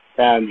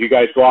and you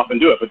guys go off and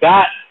do it. But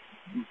that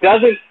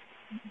doesn't,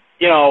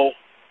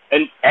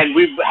 and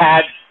we've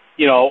had,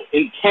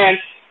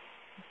 intense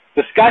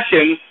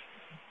discussions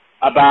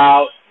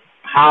about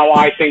how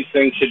I think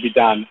things should be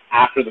done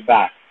after the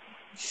fact.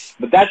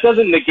 But that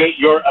doesn't negate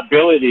your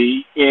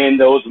ability in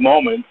those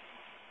moments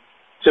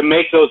to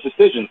make those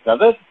decisions, does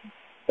it?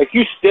 Like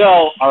you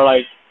still are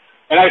like,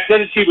 and I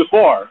said it to you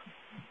before,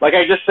 like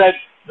I just said,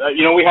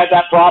 we had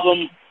that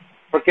problem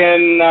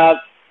freaking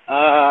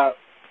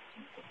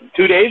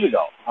 2 days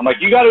ago. I'm like,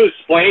 you got to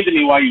explain to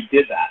me why you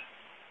did that.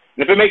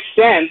 And if it makes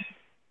sense,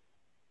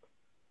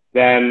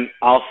 then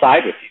I'll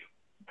side with you.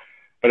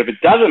 But if it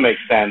doesn't make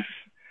sense,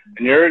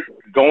 and you're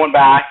going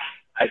back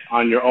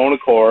on your own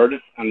accord,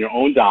 on your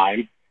own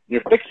dime,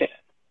 you're fixing it.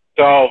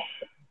 So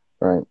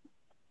right.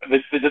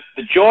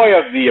 The joy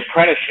of the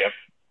apprenticeship,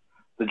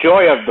 the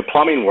joy of the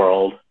plumbing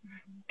world,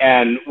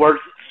 and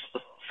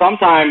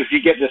sometimes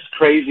you get this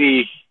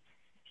crazy,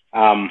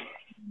 on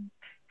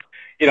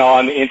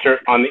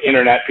the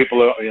internet,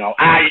 people are,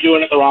 you're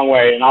doing it the wrong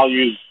way, and I'll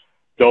use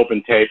dope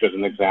and tape as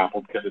an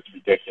example because it's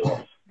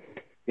ridiculous.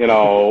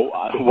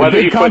 Whether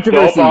you put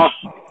dope on,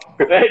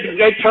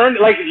 they turned,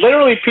 like,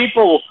 literally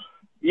people,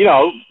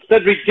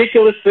 said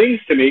ridiculous things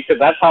to me because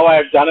that's how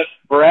I've done it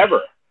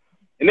forever.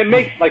 And it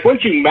makes, like,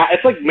 once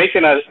it's like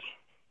making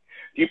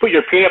you put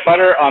your peanut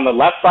butter on the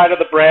left side of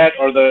the bread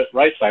or the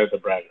right side of the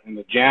bread, and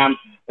the jam,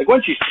 like,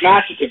 once you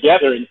smash it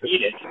together and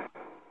eat it,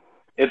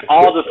 it's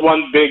all just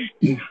one big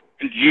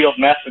congealed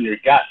mess in your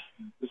gut.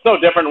 It's no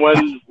different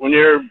when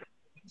you're,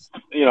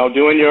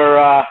 doing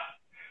your,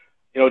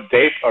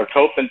 tape or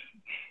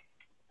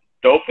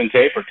dope and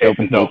tape or tape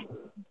and dope,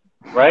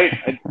 right?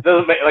 It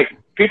doesn't make, like,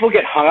 people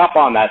get hung up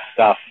on that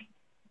stuff.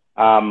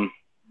 And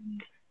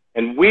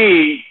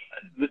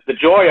the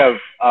joy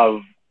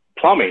of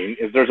plumbing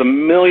is there's a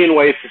million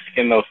ways to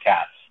skin those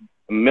cats,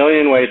 a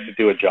million ways to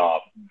do a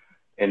job.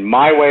 And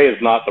my way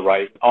is not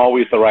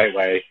always the right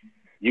way.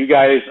 You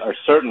guys are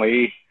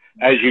certainly,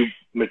 as you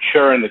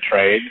mature in the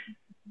trade,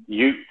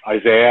 you,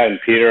 Isaiah and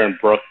Peter and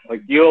Brook,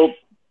 like, you'll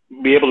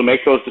be able to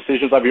make those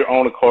decisions of your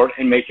own accord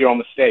and make your own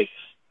mistakes.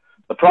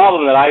 The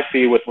problem that I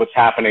see with what's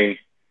happening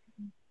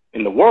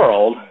in the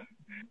world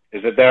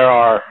is that there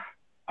are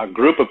a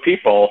group of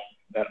people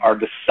that are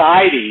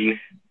deciding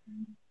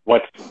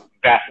what's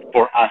best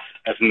for us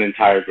as an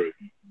entire group.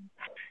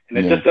 And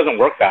it just doesn't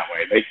work that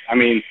way.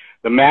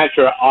 The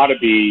mantra ought to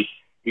be,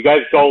 you guys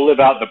go live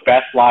out the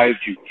best lives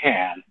you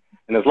can.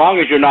 And as long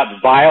as you're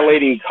not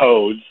violating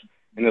codes,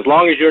 and as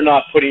long as you're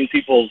not putting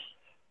people's,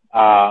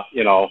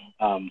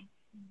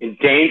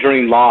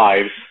 endangering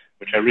lives,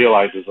 which I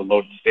realize is a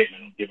loaded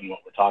statement given what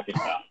we're talking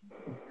about.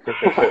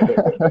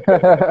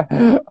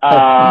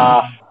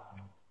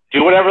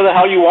 Do whatever the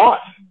hell you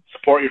want.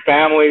 Support your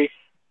family,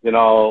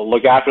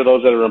 look after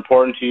those that are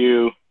important to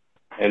you,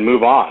 and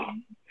move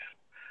on.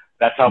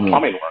 That's how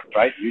plumbing works,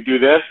 right? You do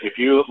this. As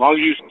long as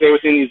you stay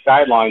within these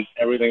guidelines,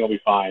 everything will be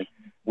fine.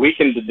 We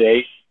can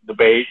debate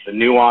the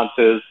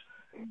nuances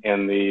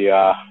and the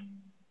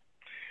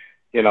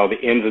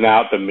ins and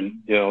outs,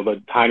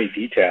 the tiny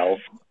details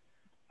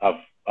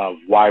of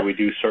why we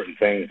do certain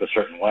things a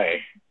certain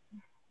way.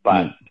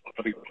 But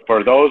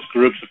for those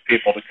groups of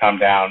people to come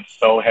down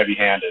so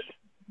heavy-handed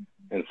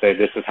and say,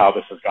 this is how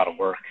this has got to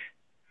work,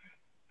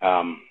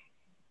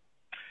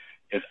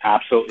 is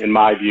absolutely, in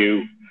my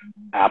view,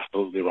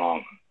 absolutely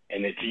wrong.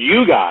 And it's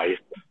you guys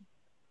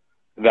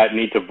that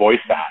need to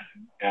voice that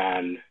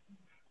and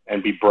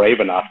be brave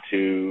enough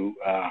to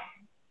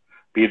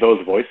be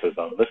those voices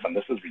of, listen,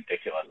 this is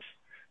ridiculous.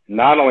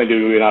 Not only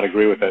do we not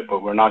agree with it,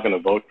 but we're not going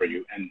to vote for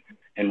you.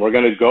 And we're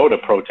going to go to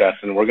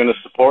protests, and we're going to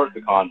support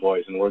the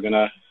convoys, and we're going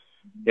to,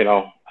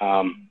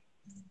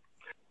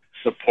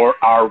 support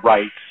our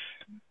rights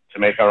to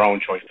make our own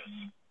choices.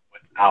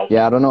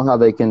 Yeah, I don't know how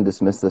they can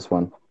dismiss this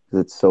one because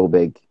it's so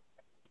big.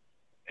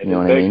 You know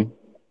what I mean?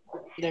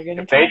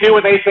 If they do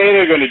what they say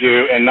they're going to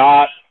do, and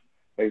not,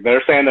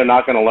 they're saying they're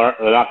not going to learn,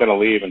 they're not going to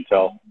leave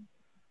until,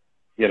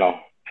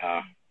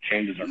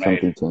 changes are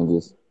made. Something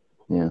changes.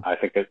 Yeah. I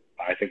think it's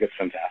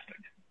fantastic.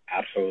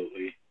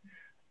 Absolutely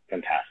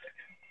fantastic.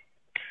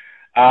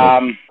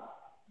 I've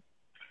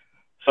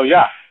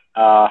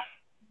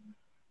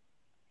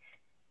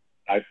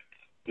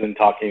been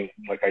talking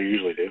like I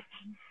usually do.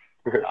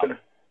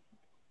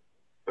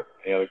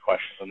 Any other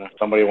questions on that?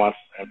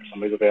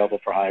 Somebody's available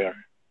for hire.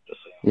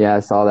 Yeah, I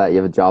saw that. You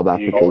have a job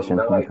application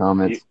in the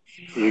comments.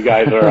 You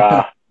guys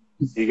are,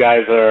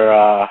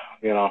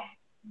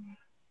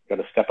 got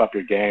to step up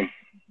your game.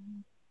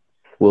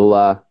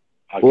 We'll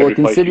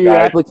consider your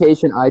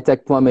application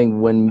iTech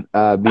Plumbing when me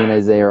and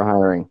Isaiah are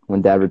hiring,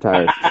 when Dad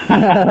retires.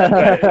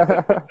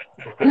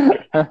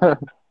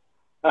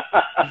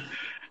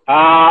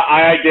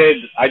 I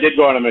did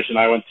go on a mission.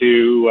 I went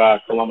to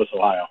Columbus,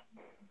 Ohio.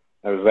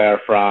 I was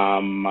there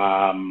from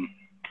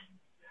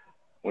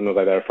when was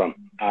I there from?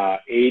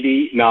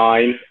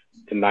 89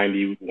 to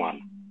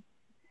 91,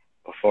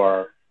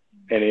 before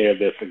any of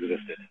this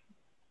existed.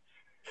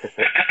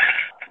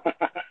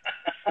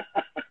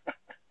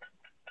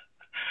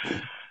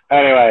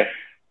 Anyway,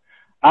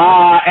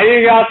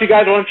 anything else you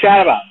guys want to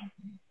chat about?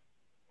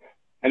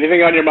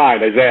 Anything on your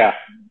mind, Isaiah?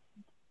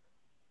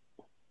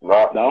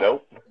 No?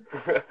 Nope.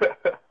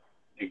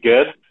 You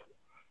good?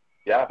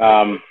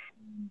 Yeah.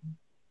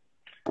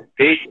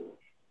 Pete?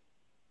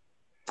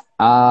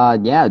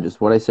 Yeah,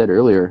 just what I said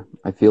earlier.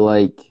 I feel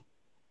like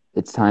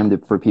it's time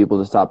for people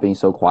to stop being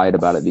so quiet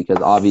about it, because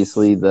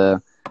obviously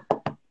the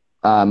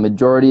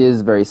majority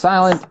is very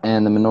silent,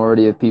 and the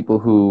minority of people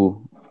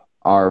who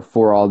are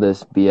for all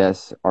this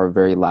BS are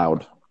very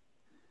loud.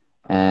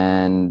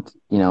 And,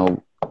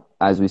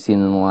 as we've seen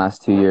in the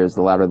last 2 years,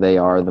 the louder they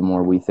are, the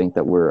more we think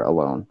that we're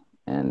alone.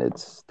 And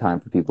it's time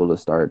for people to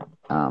start.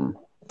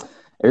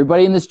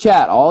 Everybody in this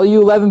chat, all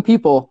you 11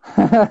 people,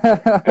 it's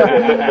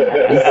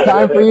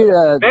time for you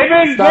to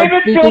start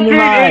speaking your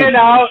mind.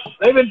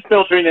 They've been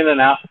filtering in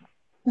and out.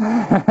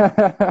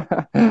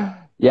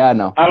 Yeah,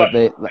 no.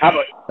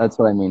 That's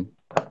what I mean.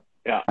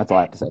 Yeah. That's all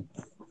I have to say.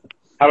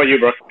 How about you,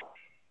 Brooke?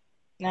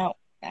 No,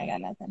 I got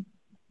nothing.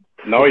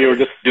 No, you were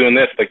just doing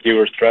this like you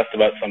were stressed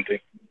about something.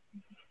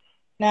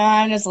 No,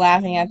 I'm just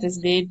laughing at this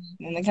dude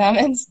in the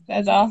comments.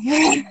 That's all.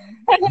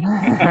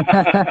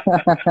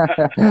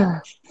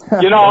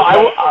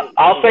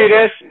 I'll say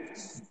this.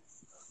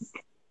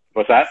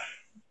 What's that?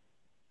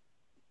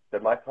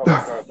 Said my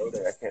comments aren't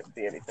loading. I can't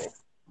see anything.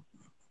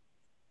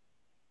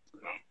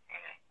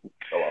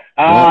 So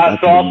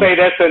I'll say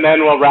this, and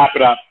then we'll wrap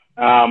it up.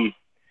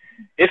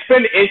 It's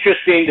been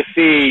interesting to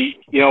see.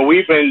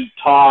 We've been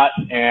taught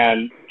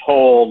and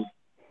told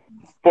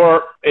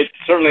for it's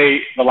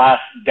certainly the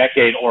last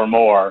decade or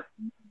more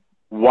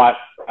what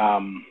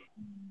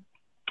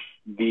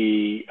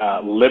the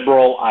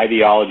liberal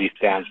ideology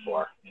stands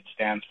for. It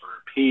stands for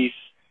peace,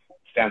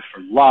 it stands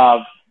for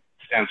love,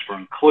 it stands for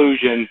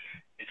inclusion,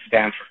 it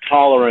stands for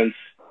tolerance,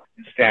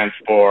 it stands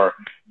for,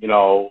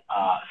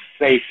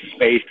 safe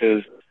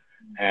spaces,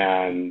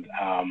 and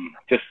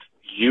just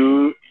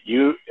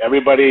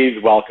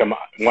everybody's welcome.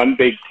 One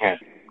big tent.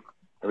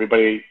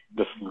 We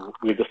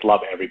just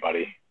love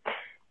everybody.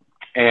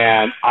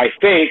 And I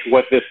think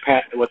what this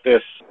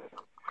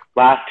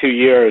last 2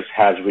 years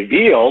has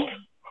revealed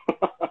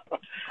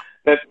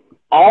that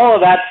all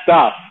of that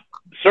stuff,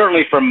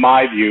 certainly from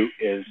my view,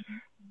 is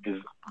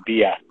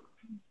BS.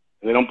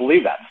 They don't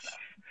believe that stuff.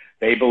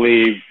 They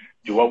believe,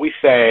 do what we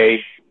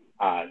say,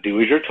 do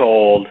as you're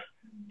told,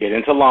 get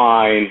into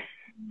line,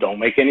 don't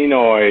make any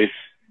noise,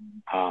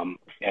 and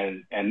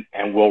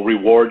we'll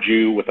reward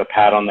you with a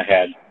pat on the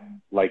head,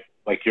 like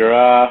you're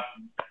a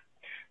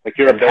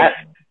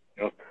pet.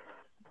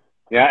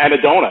 Yeah, and a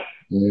donut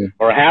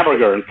or a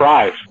hamburger and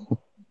fries.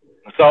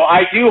 So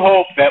I do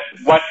hope that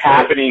what's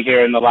happening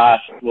here in the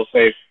last, we'll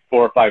say,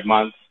 4 or 5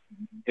 months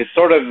is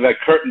sort of the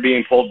curtain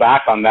being pulled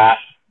back on that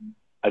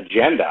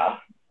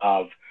agenda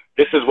of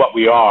this is what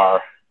we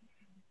are,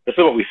 this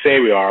is what we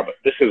say we are, but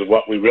this is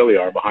what we really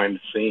are behind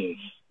the scenes.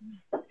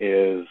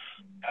 It's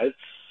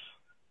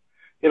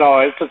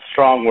a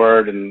strong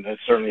word, and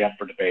it's certainly up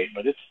for debate,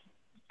 but it's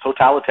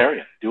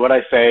totalitarian. Do what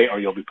I say or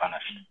you'll be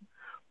punished.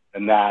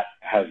 And that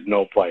has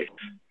no place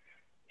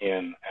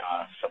in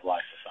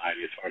civilized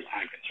society as far as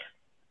I'm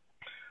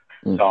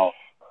concerned. So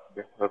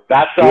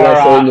that's our...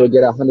 saying you'll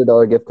get a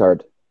 $100 gift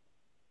card.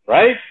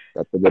 Right?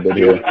 That's a good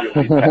idea.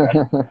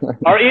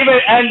 Or even,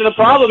 and the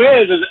problem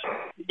is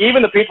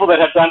even the people that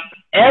have done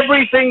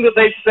everything that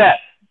they've said,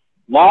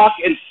 lock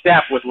and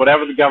step with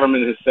whatever the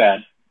government has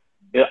said,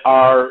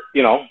 are,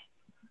 the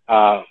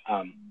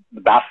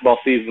basketball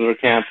seasons are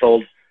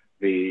canceled.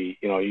 You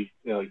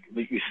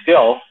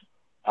still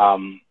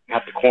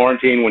have to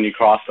quarantine when you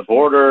cross the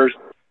borders.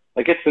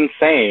 Like, it's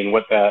insane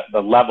what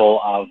the level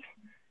of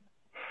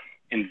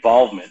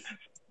involvement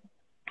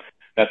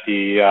that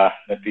the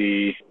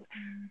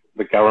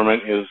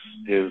government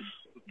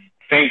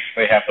thinks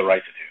they have the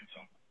right to do. So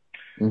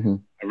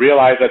I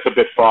realize that's a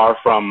bit far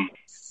from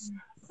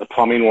the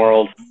plumbing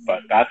world,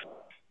 but that's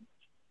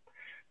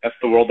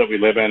the world that we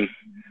live in.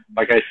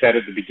 Like I said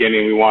at the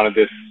beginning, we wanted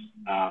this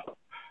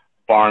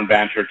barn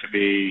banter to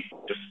be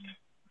just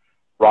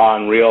raw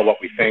and real, what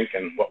we think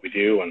and what we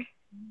do,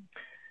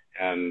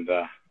 and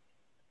I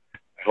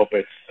hope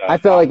it's. I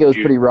felt like it was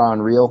pretty raw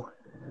and real.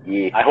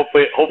 Yeah. I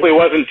hopefully it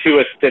wasn't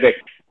too acidic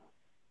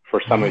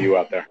for some of you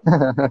out there.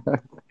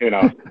 Who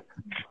knows?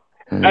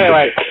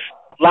 Anyway,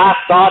 last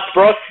thoughts,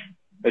 Brooke,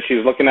 as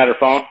she's looking at her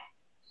phone.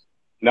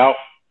 No,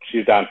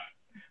 she's done.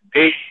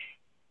 Pete.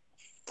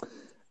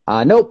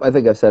 Nope. I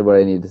think I've said what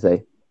I need to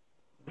say.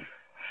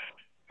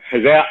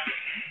 Is that?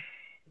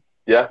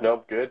 Yeah.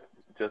 No. Good.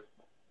 Just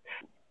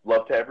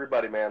love to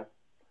everybody, man.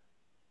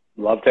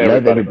 Love to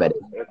everybody.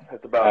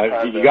 It's about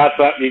time. You got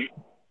something?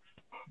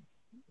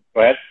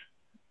 Go ahead.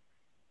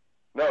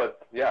 No,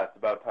 it's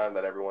about time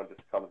that everyone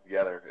just comes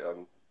together.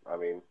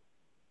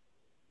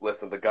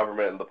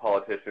 government and the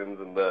politicians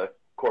and the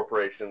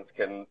corporations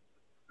can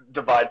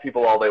divide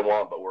people all they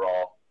want, but we're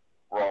all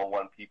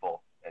one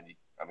people. And you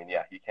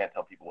can't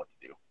tell people what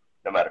to do,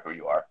 no matter who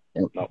you are.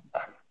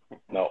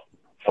 No.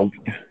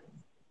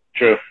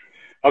 True.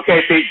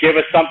 Okay, Pete, give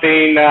us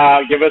something.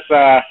 Give us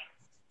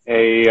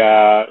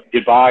a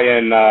goodbye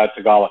in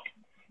Tagalog.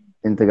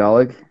 In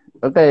Tagalog?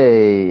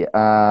 Okay.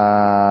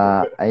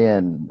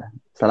 Ayan.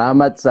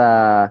 Salamat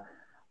sa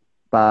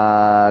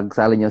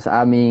pagsali nyo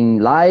sa aming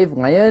live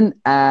ngayon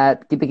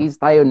at kita-kits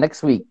tayo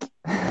next week.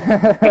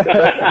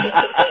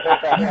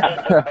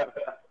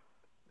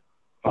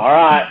 All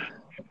right.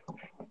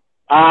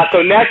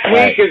 So next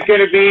week is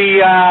going to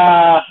be,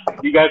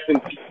 you guys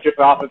can chip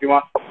off if you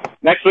want.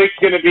 Next week's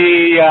going to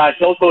be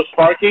Hilco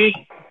Sparky.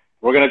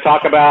 We're going to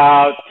talk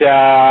about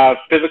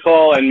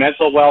physical and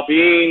mental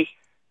well-being.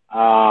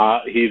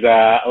 He's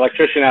an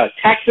electrician out of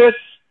Texas.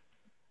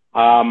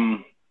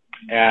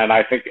 And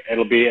I think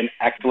it'll be an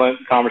excellent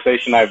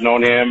conversation. I've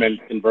known him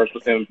and conversed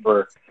with him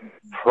for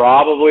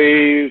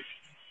probably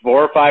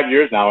 4 or 5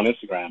 years now on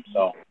Instagram.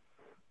 So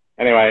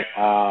anyway,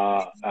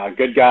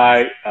 good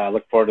guy.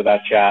 Look forward to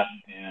that chat.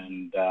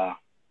 And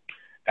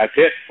that's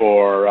it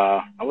for,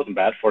 that wasn't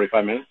bad,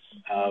 45 minutes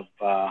of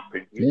barn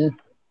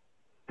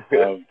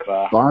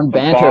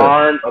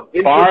banter.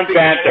 Barn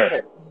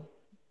banter.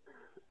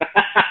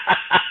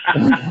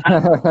 All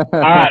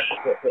right.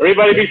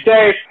 Everybody be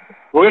safe.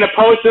 We're going to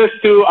post this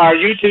to our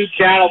YouTube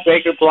channel,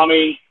 Baker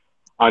Plumbing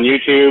on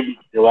YouTube.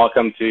 You're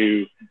welcome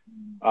to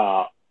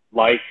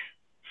like,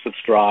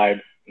 subscribe,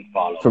 and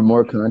follow. For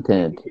more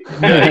content.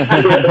 Like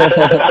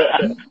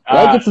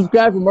and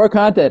subscribe for more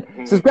content.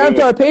 Subscribe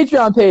to our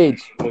Patreon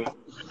page.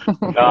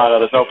 No,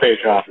 there's no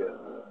Patreon.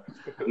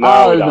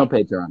 No, there's no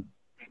Patreon.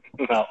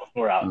 No,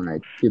 we're out. All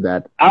right, too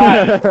bad. All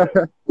right.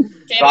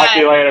 Talk to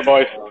you later,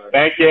 boys.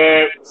 Thank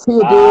you. See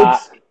you,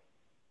 dudes.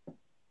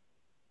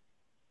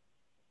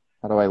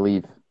 How do I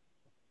leave?